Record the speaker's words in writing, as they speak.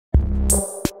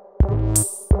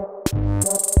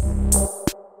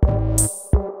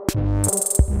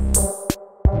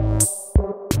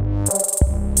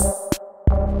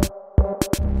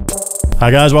Hi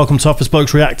guys, welcome to Office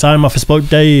Blokes React. I'm Office Bloke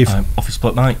Dave. I'm Office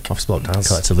Bloke Mike. Office Bloke Daz.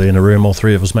 Collectively in a room, all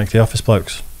three of us make the Office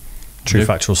Blokes. True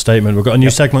factual statement. We've got a new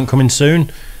segment coming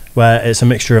soon where it's a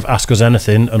mixture of Ask Us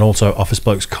Anything and also Office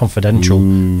Blokes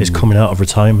Confidential is coming out of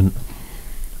retirement.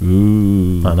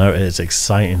 Ooh. I know, it's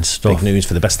exciting stuff. Big news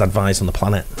for the best advice on the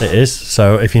planet. It is.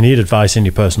 So if you need advice in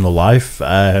your personal life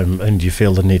and you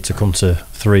feel the need to come to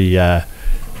three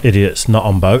idiots not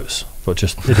on boats, but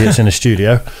just idiots in a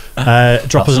studio,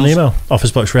 drop us an email,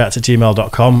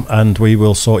 officeblokesreact@gmail.com, and we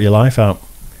will sort your life out.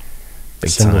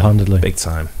 Single-handedly. Big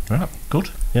time. Right, good.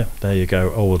 Yeah, there you go.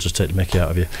 Or we'll just take the mickey out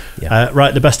of you. Yeah.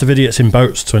 Right, the best of idiots in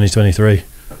boats 2023.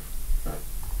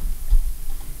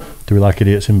 Do we like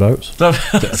idiots in boats? Tell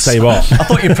you what. I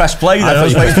thought you pressed play there. I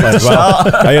was waiting for it to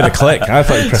start. I heard a click. I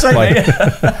thought you pressed play.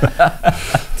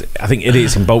 I think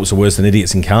idiots in boats are worse than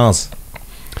idiots in cars.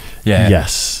 Yeah.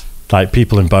 Yes. Like,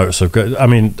 people in boats have got, I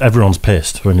mean, everyone's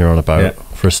pissed when you're on a boat,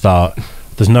 for a start.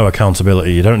 There's no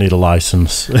accountability. You don't need a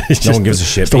license. No one gives a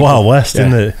shit. It's the Wild West,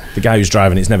 isn't it? The guy who's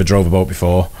driving it's never drove a boat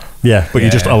before. Yeah, but you're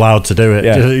just allowed to do it.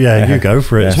 You go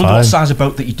for it. It's I wonder fine. what size of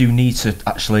boat that you do need to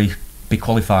actually be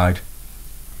qualified.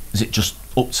 Is it just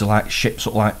up to like ships,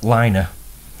 up like liner,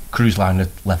 cruise liner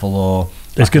level, or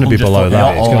it's going to be below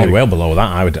that? It's going to be well below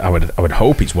that. I would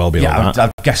hope it's well below that.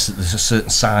 I guess that there's a certain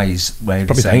size where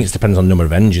probably think it depends on number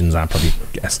of engines. I probably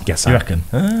guess. You reckon?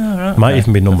 Right, might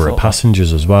even be number of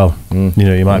passengers as well. You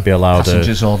know, you might be allowed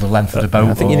passengers or the length of the boat.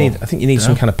 I think you need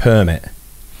some kind of permit.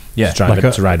 Yeah,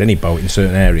 to ride any boat in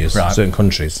certain areas, certain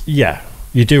countries. Yeah,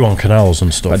 you do on canals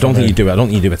and stuff. But I don't think you do. I don't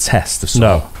think you do a test of some.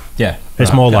 No. Yeah,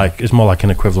 it's more like an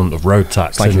equivalent of road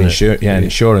tax. It's like an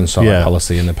insurance sort of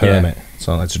policy and the permit.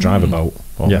 So like to drive a boat.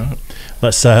 Yeah.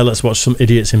 Let's watch some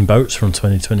idiots in boats from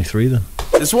 2023 then.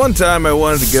 This one time I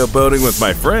wanted to go boating with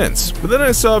my friends, but then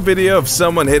I saw a video of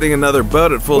someone hitting another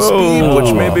boat at full speed,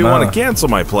 which made me want to cancel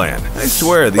my plan. I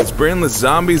swear, these brainless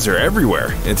zombies are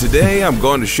everywhere, and today I'm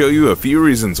going to show you a few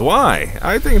reasons why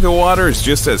I think the water is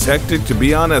just as hectic to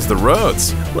be on as the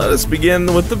roads. Let us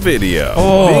begin with the video.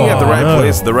 Being at the right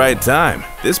place at the right time.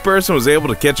 This person was able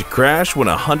to catch a crash when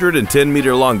a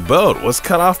 110-meter long boat was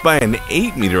cut off by an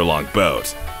 8-meter long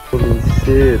boat. Holy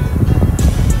shit.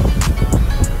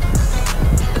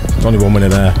 There's only one winner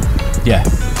there. Yeah.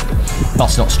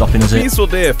 That's not stopping, is it? A peaceful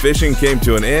day of fishing came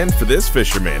to an end for this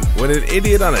fisherman when an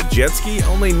idiot on a jet ski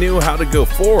only knew how to go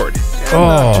forward and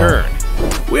not turn.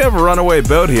 We have a runaway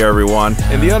boat here, everyone,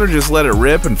 and the owner just let it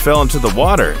rip and fell into the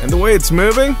water. And the way it's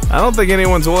moving, I don't think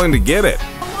anyone's willing to get it.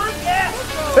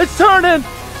 It's turning!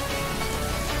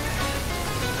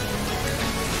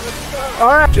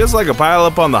 Alright. Just like a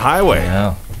pileup on the highway.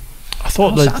 Yeah. I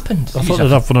thought they'd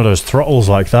have one of those throttles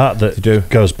like that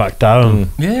goes back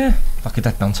down. Yeah, like a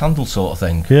dead man's handle sort of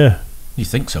thing. Yeah. You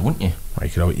think so, wouldn't you? Well,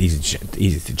 you could always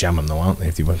easy to jam them though, aren't they?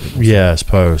 If you went. Yeah, I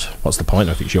suppose. What's the point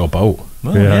if it's your boat?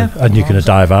 Well, and you're going to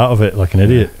dive out of it like an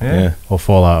idiot. Yeah. Or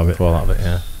fall out of it.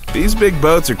 Yeah. These big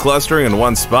boats are clustering in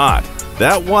one spot.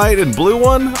 That white and blue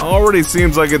one already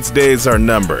seems like its days are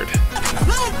numbered.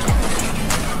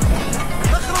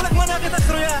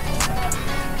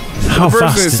 How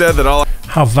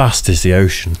vast is the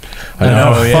ocean? I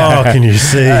know, how far can you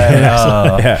see?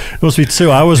 It must be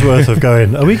 2 hours worth of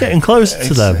going, are we getting close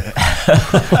to them?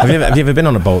 Have you ever been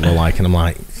on a boat though, like, and I'm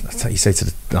like, you say to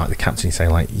the captain, you say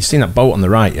like, you seen that boat on the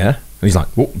right, yeah? And he's like,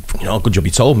 well, good job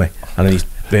you told me. And then he's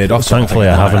veered off. Thankfully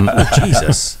I haven't.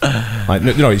 Jesus. Like,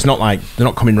 no, it's not like, they're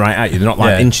not coming right at you, they're not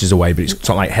like inches away, but it's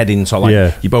sort of like heading,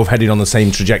 you're both heading on the same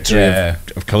trajectory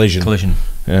of collision.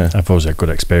 Yeah. I've always had good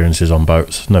experiences on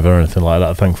boats. Never anything like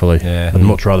that, thankfully. I'd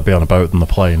much rather be on a boat than the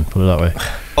plane, put it that way.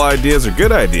 All ideas are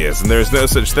good ideas, and there's no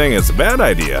such thing as a bad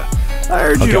idea. I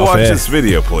urge you to watch this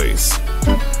video, please.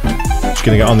 She's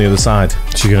going to get on the other side.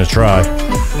 She's going to try.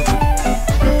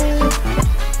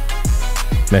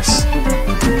 Miss.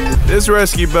 This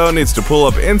rescue boat needs to pull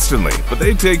up instantly, but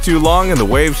they take too long and the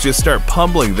waves just start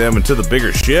pummeling them into the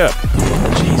bigger ship.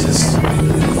 Jesus.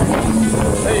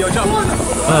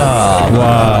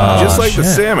 Wow. Just like the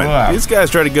salmon, these guys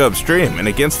try to go upstream and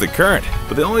against the current,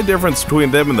 but the only difference between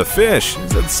them and the fish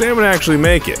is that the salmon actually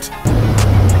make it.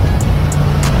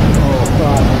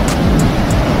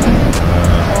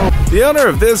 The owner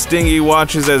of this dinghy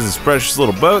watches as his precious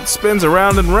little boat spins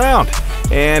around and round,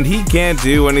 and he can't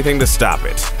do anything to stop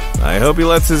it. I hope he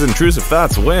lets his intrusive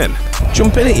thoughts win.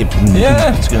 Jump in it, you...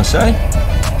 Yeah, I was going to say.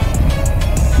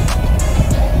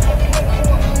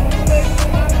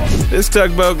 This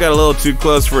tugboat got a little too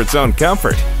close for its own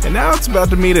comfort, and now it's about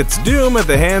to meet its doom at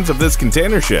the hands of this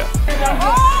container ship. Oh,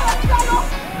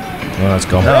 that's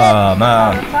gone. Oh,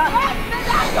 man.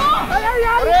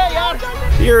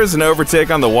 Here is an overtake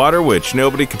on the water which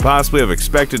nobody could possibly have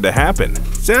expected to happen.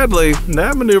 Sadly,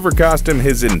 that maneuver cost him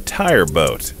his entire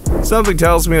boat. Something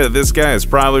tells me that this guy has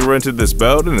probably rented this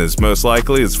boat and is most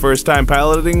likely his first time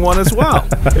piloting one as well.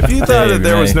 If you thought that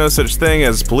there was no such thing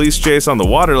as police chase on the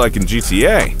water like in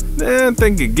GTA, then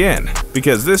think again,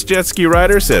 because this jet ski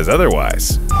rider says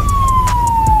otherwise.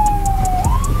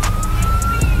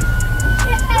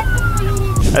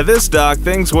 At this dock,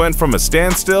 things went from a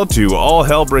standstill to all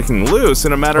hell breaking loose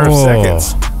in a matter of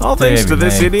seconds. All thanks to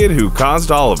this idiot who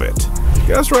caused all of it.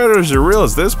 Ghost riders are real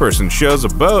as this person shows a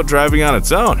boat driving on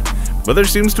its own, but there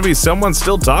seems to be someone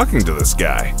still talking to this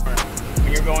guy.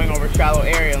 When you're going over shallow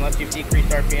area unless you've decreased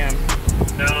RPM.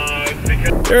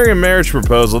 During a marriage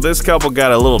proposal, this couple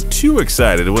got a little too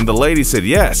excited when the lady said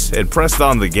yes and pressed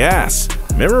on the gas.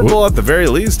 Memorable at the very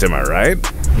least, am I right?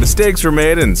 Mistakes were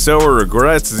made and so were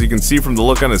regrets, as you can see from the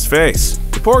look on his face.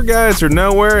 The poor guys are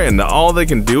nowhere and all they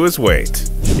can do is wait.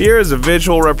 Here is a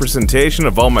visual representation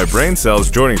of all my brain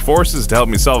cells joining forces to help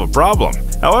me solve a problem.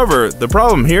 However, the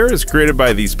problem here is created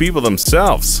by these people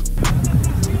themselves.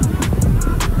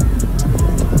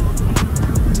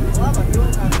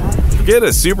 Forget a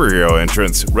superhero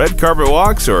entrance, red carpet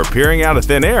walks, or appearing out of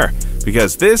thin air,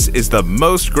 because this is the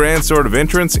most grand sort of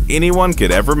entrance anyone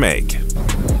could ever make.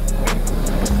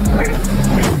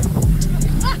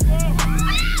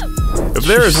 If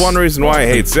there is one reason why I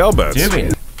hate sailboats,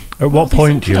 at what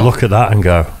point do you look at that and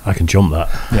go, I can jump that?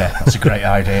 Yeah, that's a great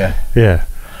idea. Yeah.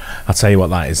 I'll tell you what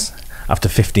that is. After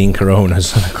 15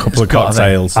 Coronas and a couple of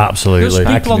cocktails. Absolutely.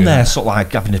 There's people on there sort of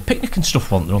like having a picnic and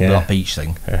stuff on under that beach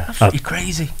thing. Yeah. That's pretty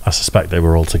crazy. I suspect they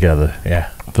were all together. Yeah.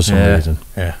 For some reason.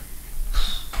 Yeah.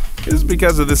 This is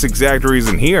because of this exact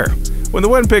reason here. When the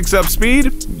wind picks up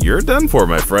speed, you're done for,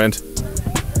 my friend.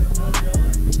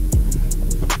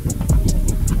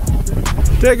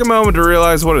 Take a moment to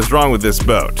realize what is wrong with this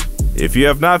boat. If you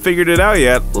have not figured it out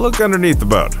yet, look underneath the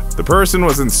boat. The person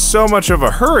was in so much of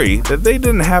a hurry that they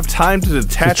didn't have time to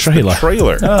detach the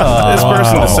trailer. This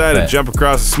person decided to jump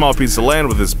across a small piece of land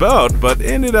with his boat, but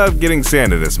ended up getting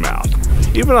sand in his mouth.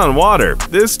 Even on water,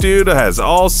 this dude has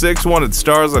all 6 wanted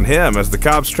stars on him as the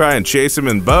cops try and chase him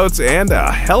in boats and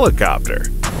a helicopter.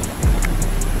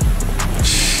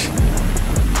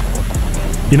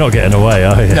 You're not getting away,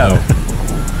 are you? No.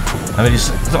 I mean, it's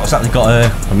not exactly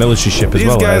got a military ship as These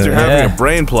well. These guys are having a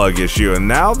brain plug issue, and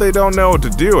now they don't know what to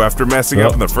do after messing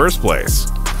up in the first place.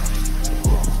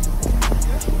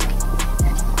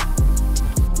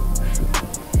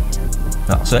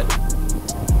 That's it.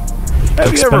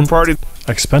 Have you ever partied?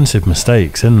 Expensive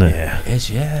mistakes, isn't it? Yeah. It is,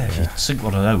 yeah. If you sink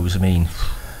one of those, I mean...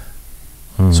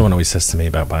 Someone always says to me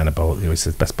about buying a boat, he always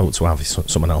says the best boat to have is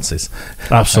someone else's.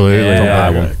 Absolutely.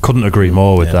 I couldn't agree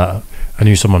more with that. I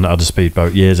knew someone that had a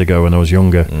speedboat years ago when I was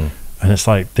younger, and it's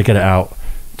like they get it out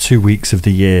 2 weeks of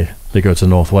the year. They go to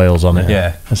North Wales on it.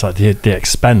 Yeah, it's like the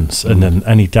expense, and then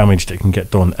any damage that can get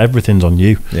done, everything's on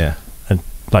you. Yeah, and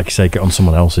like you say, get on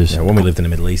someone else's. Yeah, when we lived in the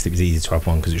Middle East, it was easy to have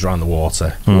one because it was around the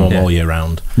water, warm all year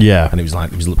round. Yeah, and it was like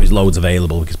there was loads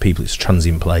available because people, it's a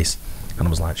transient place. And I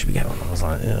was like, should we get one? I was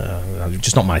like, yeah,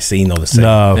 just not my scene though. The scene.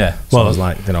 No. Yeah. So well, I was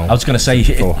like, you know, I was going to say,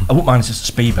 I wouldn't mind just a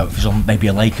speedboat if it was on maybe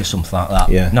a lake or something like that.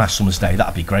 Yeah. Nice summer's day,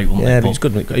 that'd be great, wouldn't it? Yeah, but it's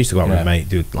good. I used to go out with my mate,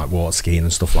 do like water skiing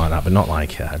and stuff like that, but not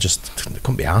like I just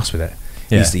couldn't be arsed with it.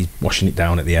 Yeah. He's washing it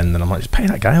down at the end, and I'm like, just pay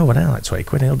that guy over there like 20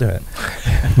 quid, he'll do it.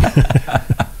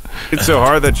 It's so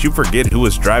hard that you forget who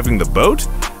was driving the boat?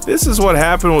 This is what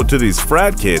happened to these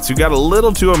frat kids who got a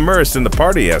little too immersed in the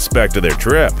party aspect of their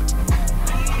trip.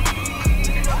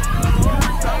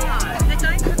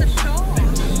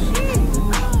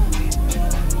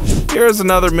 Here's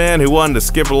another man who wanted to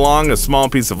skip along a small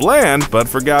piece of land, but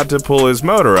forgot to pull his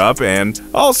motor up and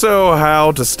also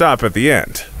how to stop at the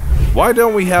end. Why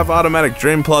don't we have automatic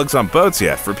drain plugs on boats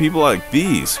yet for people like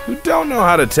these who don't know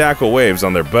how to tackle waves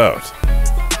on their boat?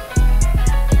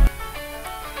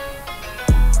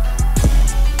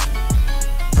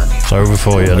 It's over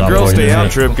for you. The girls' day out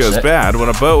trip goes bad when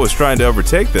a boat was trying to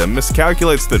overtake them,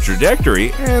 miscalculates the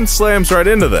trajectory, and slams right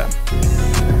into them.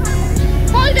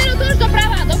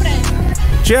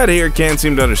 Chad here can't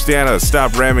seem to understand how to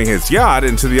stop ramming his yacht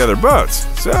into the other boats,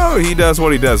 so he does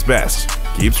what he does best.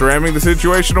 Keeps ramming the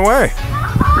situation away.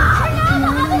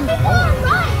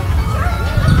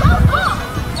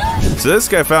 So this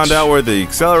guy found out where the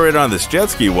accelerator on this jet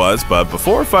ski was, but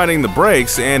before finding the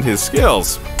brakes and his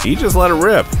skills, he just let it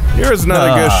rip. Here's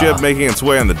another ghost ship making its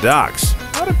way on the docks.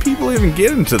 How do people even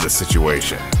get into this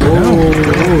situation?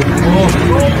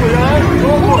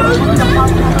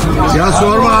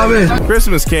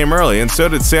 Christmas came early, and so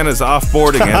did Santa's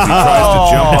offboarding as he tries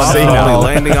to jump on, finally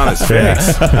landing on his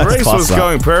face. The race was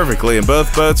going perfectly, and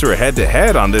both boats were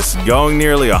head-to-head on this, going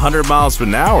nearly 100 miles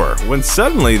per hour, when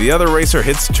suddenly the other racer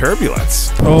hits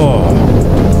turbulence.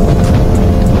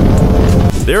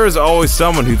 There is always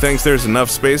someone who thinks there's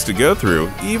enough space to go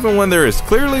through, even when there is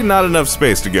clearly not enough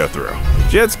space to go through.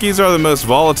 Jet skis are the most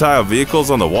volatile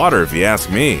vehicles on the water, if you ask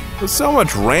me. With so much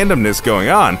randomness going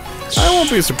on, I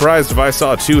won't be surprised if I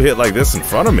saw two hit like this in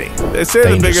front of me. They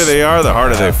say the bigger they are, the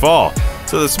harder they fall.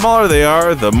 So the smaller they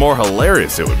are, the more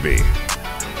hilarious it would be.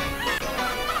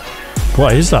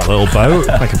 What is that little boat?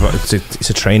 It's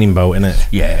a training boat, isn't it?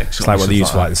 Yeah, it's like what they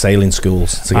use for like the sailing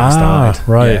schools to get started.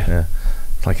 Right. Yeah.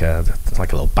 It's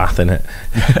like a little bath in it.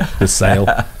 The sail.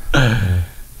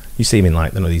 You see them in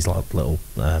like these little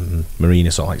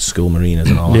marinas, or like school marinas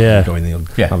and all that.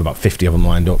 Yeah. Have about 50 of them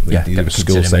lined up. They do a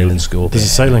school sailing school. There's a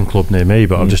sailing club near me,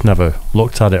 but I've just never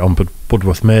looked at it on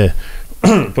Budworth Mere.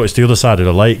 But it's the other side of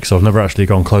the lake, so I've never actually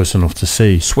gone close enough to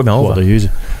see what they're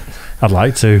using. I'd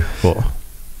like to, but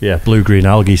yeah, blue-green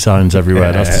algae signs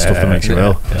everywhere. That's the stuff that makes you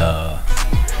ill.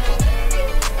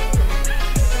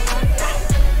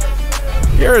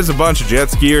 Here is a bunch of jet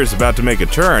skiers about to make a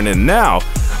turn, and now,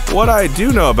 what I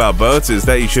do know about boats is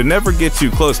that you should never get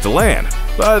too close to land.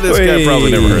 But this guy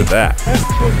probably never heard that.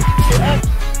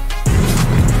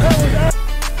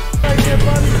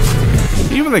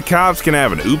 Even the cops can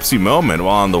have an oopsie moment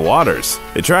while on the waters.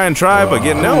 They try, but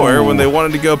get nowhere when they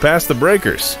wanted to go past the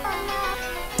breakers.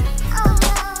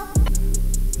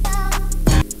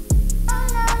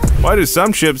 Why do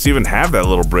some ships even have that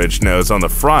little bridge nose on the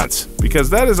front?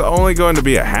 Because that is only going to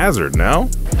be a hazard, no? Oh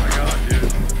my god,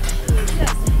 dude.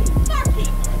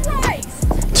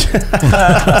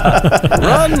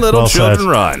 Run, little children,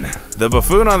 run. The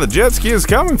buffoon on the jet ski is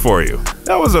coming for you.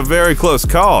 That was a very close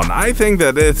call, and I think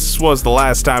that this was the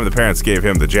last time the parents gave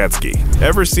him the jet ski.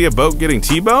 Ever see a boat getting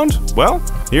T-boned? Well,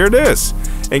 here it is.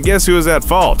 And guess who was at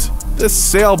fault? This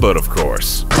sailboat, of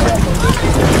course.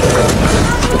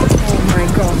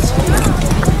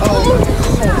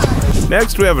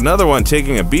 Next, we have another one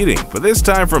taking a beating, but this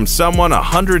time from someone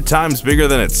 100 times bigger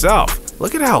than itself.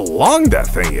 Look at how long that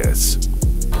thing is.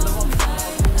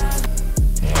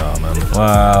 Oh, man.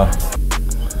 Wow.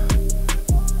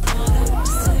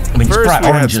 I mean, first, we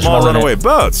had small runaway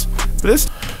boats. But this...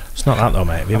 It's not that though,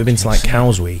 mate. Have you ever been to like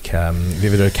Cows Week? Have you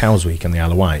ever done a Cows Week on the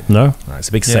Isle of Wight? No. Right, it's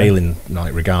a big sailing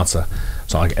like regatta.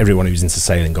 So like everyone who's into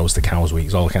sailing goes to Cows Week.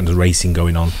 There's all kinds of racing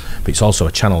going on. But it's also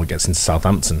a channel that gets into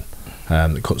Southampton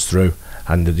that cuts through.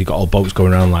 And you've got all boats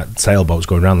going around, like sailboats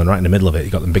going around, and right in the middle of it,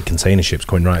 you've got them big container ships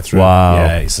going right through. Wow.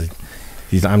 Yeah,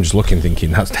 I'm just looking,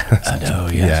 thinking, that's I know,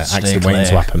 yeah, accident waiting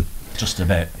to happen. Just a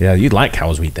bit. Yeah, you'd like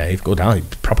Cows Week, Dave. Go down,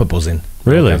 proper buzzing.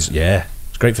 Really? Yeah.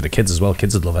 It's great for the kids as well.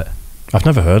 Kids would love it. I've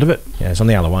never heard of it. Yeah, it's on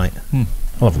the Isle of Wight.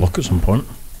 I'll have a look at some point.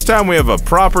 This time we have a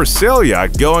proper sail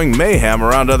yacht going mayhem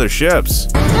around other ships.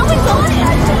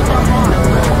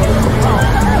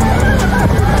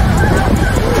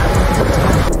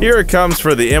 Here it comes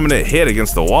for the imminent hit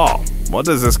against the wall. What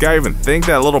does this guy even think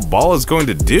that little ball is going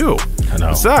to do? I know.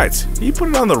 Besides, he put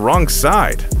it on the wrong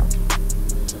side.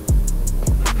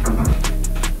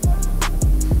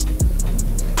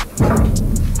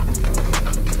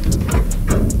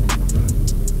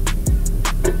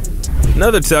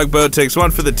 Another tugboat takes one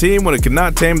for the team when it could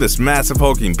not tame this massive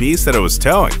hulking beast that it was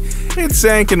towing. It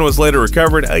sank and was later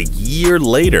recovered a year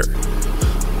later.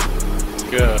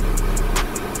 Good.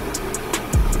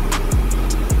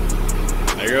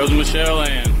 There goes Michelle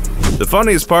Ann. The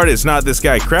funniest part is not this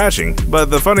guy crashing,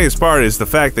 but the funniest part is the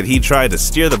fact that he tried to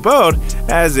steer the boat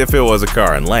as if it was a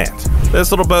car on land. This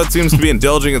little boat seems to be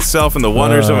indulging itself in the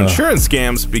wonders of insurance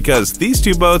scams because these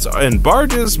two boats and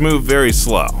barges move very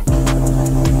slow.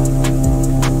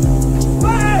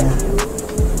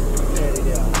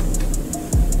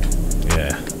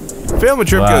 Family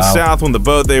trip goes south when the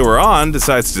boat they were on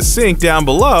decides to sink down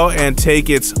below and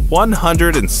take its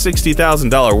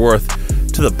 $160,000 worth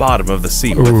to the bottom of the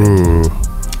sea with it.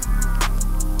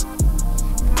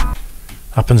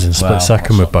 Happens in split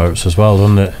second with boats as well,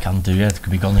 doesn't it? Can do, yeah. It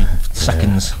could be gone in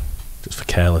seconds. Just for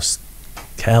carelessness.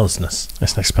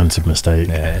 It's an expensive mistake.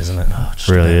 Yeah, isn't it? Oh, It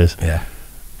really is. Yeah.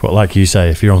 But like you say,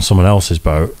 if you're on someone else's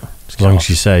boat, as long as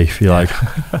you're safe, you're like,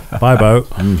 bye boat.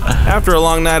 After a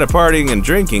long night of partying and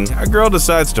drinking, a girl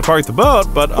decides to park the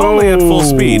boat, but only at full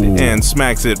speed, and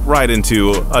smacks it right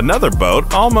into another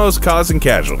boat, almost causing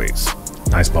casualties.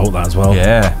 Nice boat that as well.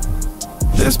 Yeah.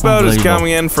 This boat is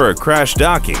coming in for a crash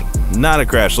docking, not a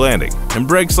crash landing, and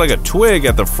breaks like a twig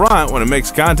at the front when it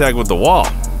makes contact with the wall.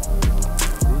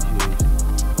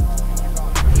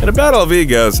 In a battle of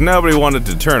egos, nobody wanted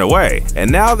to turn away,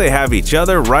 and now they have each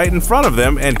other right in front of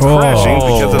them and crashing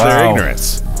because of their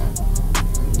ignorance.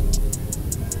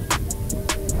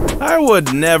 I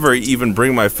would never even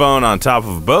bring my phone on top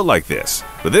of a boat like this,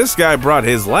 but this guy brought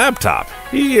his laptop.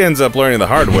 He ends up learning the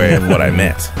hard way of what I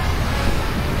meant.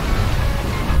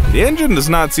 The engine does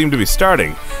not seem to be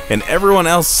starting, and everyone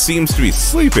else seems to be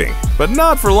sleeping, but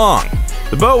not for long.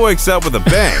 The boat wakes up with a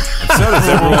bang, and so does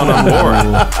everyone on board.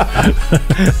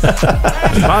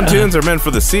 Pontoons are meant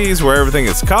for the seas where everything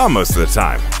is calm most of the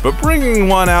time, but bringing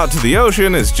one out to the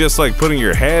ocean is just like putting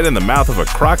your head in the mouth of a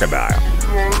crocodile.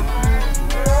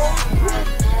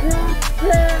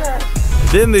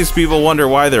 Then these people wonder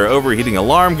why their overheating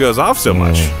alarm goes off so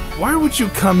much. Why would you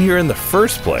come here in the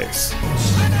first place?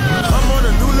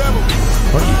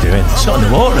 What are you doing? It's not in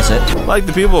the water, is it? Like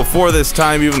the people before this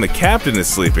time, even the captain is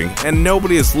sleeping, and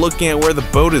nobody is looking at where the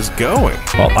boat is going.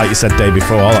 Well, like you said, day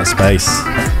before, all that space.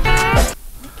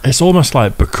 It's almost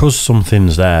like because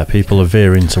something's there, people are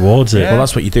veering towards it. Well,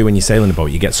 that's what you do when you're sailing a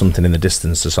boat. You get something in the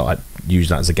distance to sort of like use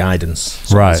that as a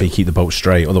guidance. Right. So you keep the boat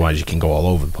straight. Otherwise, you can go all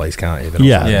over the place, can't you?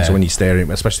 Yeah. So when you're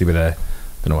steering, especially with a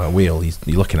wheel,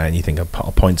 you're looking at it and you think,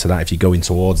 I'll point to that if you're going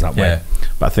towards that way.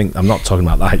 But I think I'm not talking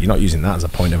about that. You're not using that as a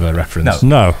point of a reference.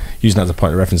 No. Using that as a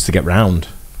point of reference to get round.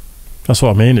 That's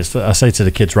what I mean. I say to the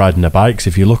kids riding their bikes,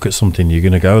 if you look at something, you're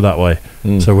going to go that way.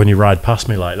 So when you ride past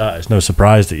me like that, it's no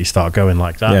surprise that you start going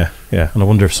like that. Yeah. And I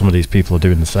wonder if some of these people are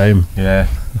doing the same. Yeah.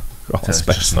 All that It's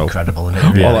space, just though. incredible, isn't it?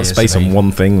 It really All that is, space I mean. on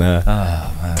one thing there.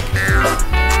 Oh, man.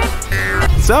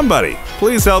 Somebody,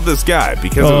 please help this guy,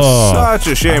 because it was such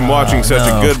a shame watching such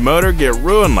a good motor get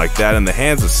ruined like that in the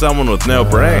hands of someone with no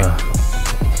brain.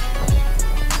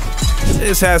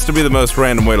 This has to be the most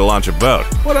random way to launch a boat.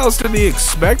 What else did he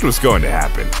expect was going to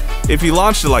happen? If he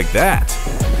launched it like that.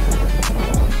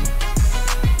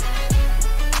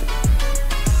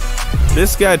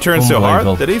 This guy turned so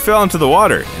hard that he fell into the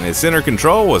water, and his center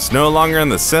control was no longer in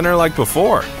the center like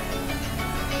before.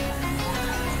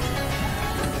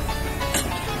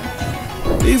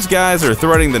 These guys are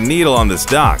threading the needle on this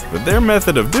dock, but their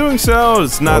method of doing so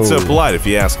is not so polite if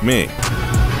you ask me.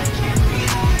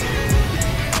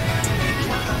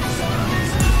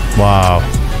 Wow.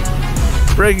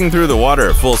 Breaking through the water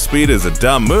at full speed is a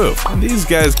dumb move. These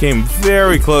guys came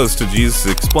very close to Jesus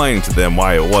explaining to them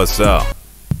why it was so.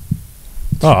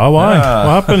 Oh, why?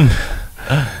 What happened?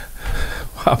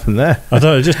 What happened there? I don't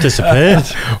know, it just disappeared.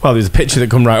 Well, there's a picture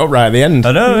that come right up right at the end.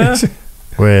 I know, yeah.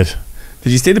 Weird.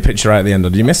 Did you see the picture right at the end,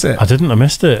 or did you miss it? I didn't, I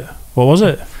missed it. What was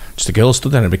it? Just a girl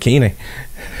stood there in a bikini.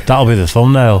 That'll be the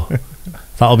thumbnail.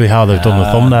 That'll be how they've done the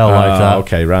thumbnail like that.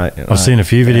 Okay, right. I've seen a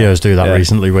few videos do that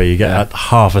recently where you get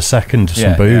half a second of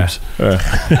some boobs.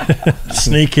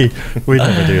 Sneaky. We'd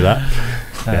never do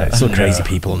that. Some crazy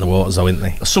people in the waters, though, isn't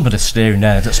they? Some of the steering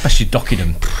there, especially docking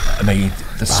them, I mean,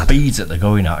 the speeds that they're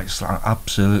going at, it's like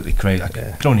absolutely crazy. I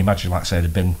can only imagine, like I say,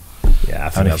 they've been... Yeah, I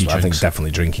think definitely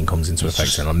drinking comes into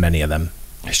effect on many of them.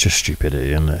 It's just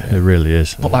stupidity, isn't it? It really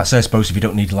is. But like I say, I suppose if you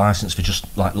don't need a licence for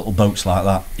just like little boats like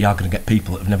that, you are going to get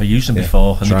people that have never used them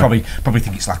before, and they probably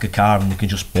think it's like a car and they can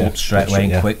just pull up straight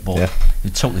away and quick. But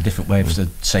it's a totally different way of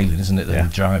sailing, isn't it, than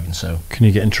driving? So can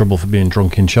you get in trouble for being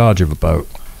drunk in charge of a boat?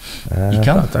 You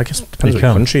can. I guess it depends what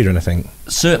country you're in, I think.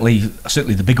 Certainly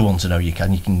the bigger ones, I know you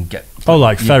can. You can get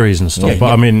like ferries and stuff.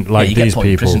 But I mean, like you these get put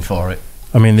in people. prison for it.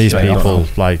 I mean, these people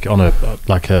like on a little.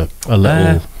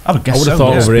 I would guess I would have so,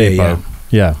 thought over here.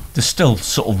 Yeah. There's still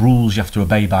sort of rules you have to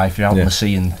obey by if you're out on the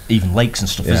sea and even lakes and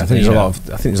stuff. Yeah, I isn't think there?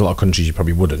 there's a lot of countries you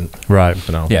probably wouldn't. Right.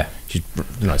 You know. Yeah. You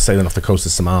know, sailing off the coast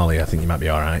of Somalia, I think you might be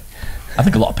all right. I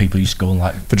think a lot of people used to go on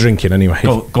like for drinking anyway.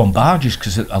 Go on barges,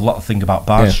 because a lot of thing about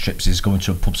barge trips is going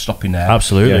to a pub, stopping there.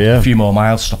 Absolutely, a few more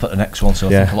miles, stop at the next one. So I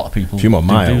think a lot of people a few more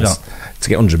miles do that. To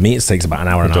get 100 meters takes about an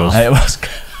hour and a half. It was.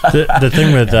 The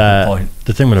thing with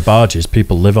the thing with a barge is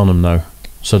people live on them now,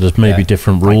 so there's maybe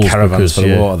different rules like caravans because for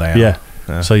the water. They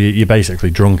are. So you're basically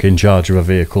drunk in charge of a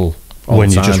vehicle all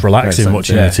when you're just relaxing,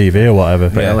 watching the TV or whatever.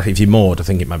 But like if you're moored, I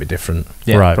think it might be different.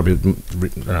 Yeah. Right. Probably,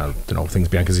 I don't know things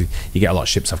behind, because you get a lot of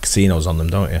ships have casinos on them,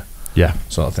 don't you? Yeah.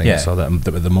 Sort of thing. Yeah. So that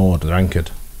they're moored, they're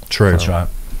anchored. True. That's right.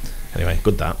 Anyway,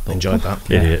 good that. Enjoyed that.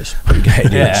 Idiots.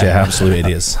 Idiots, absolute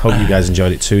idiots. Hope you guys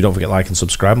enjoyed it too. Don't forget to like and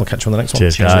subscribe. We'll catch you on the next one.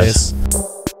 Cheers, guys.